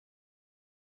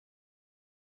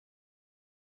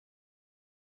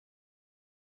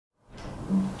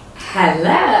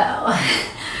Hello!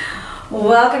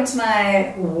 Welcome to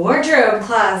my wardrobe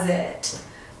closet.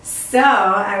 So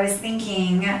I was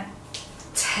thinking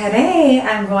today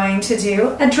I'm going to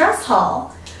do a dress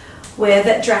haul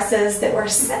with dresses that were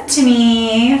sent to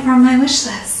me from my wish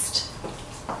list.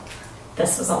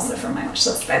 This was also from my wish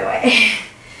list, by the way.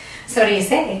 So what do you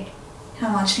say?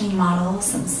 I'll watch me model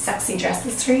some sexy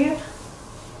dresses for you?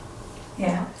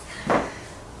 Yeah.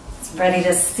 Ready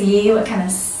to see what kind of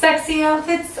sexy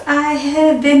outfits I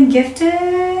have been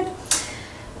gifted.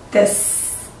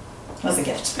 This was a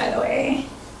gift, by the way.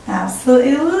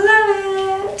 Absolutely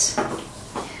love it. All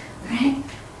right,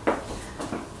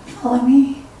 follow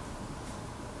me.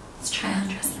 Let's try on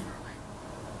dress number one.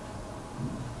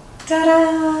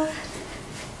 Ta-da!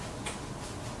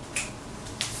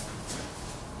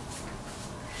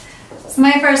 So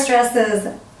my first dress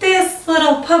is this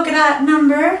little polka dot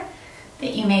number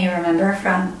that you may remember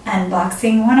from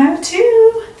unboxing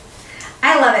 102.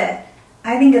 I love it.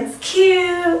 I think it's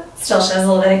cute. Still shows a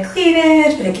little bit of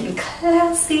cleavage, but it can be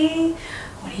classy.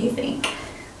 What do you think?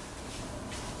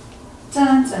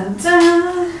 Dun dun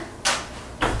dun.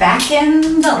 Back in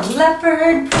the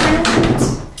leopard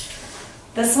print.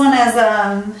 This one is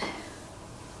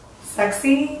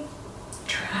sexy,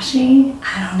 trashy.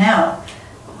 I don't know.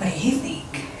 What do you think?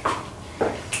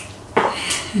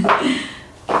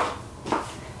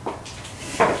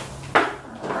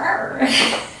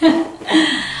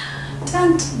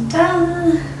 Dun, dun,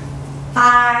 dun.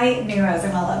 I knew I was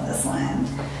gonna love this one.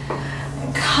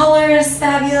 The color is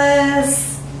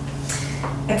fabulous.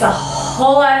 It's a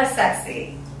whole lot of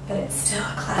sexy, but it's still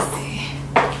classy.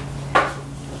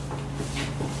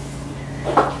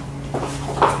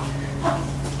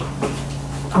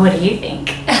 What do you think?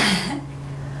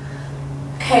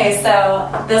 Okay,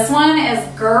 so this one is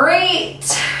great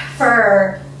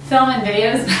for film and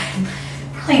videos, but I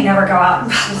probably never go out in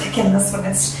public in this one.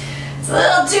 It's a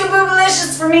little too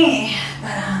boobalicious for me,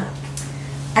 but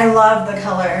I love the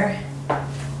color.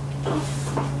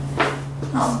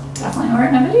 I'll definitely wear it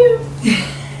in a video.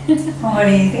 What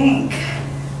do you think?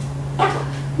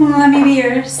 Let me be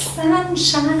your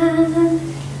sunshine.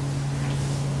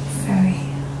 Sorry.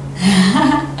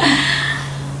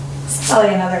 It's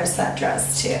probably another set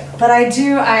dress too. But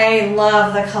I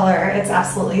love the color. It's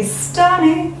absolutely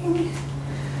stunning.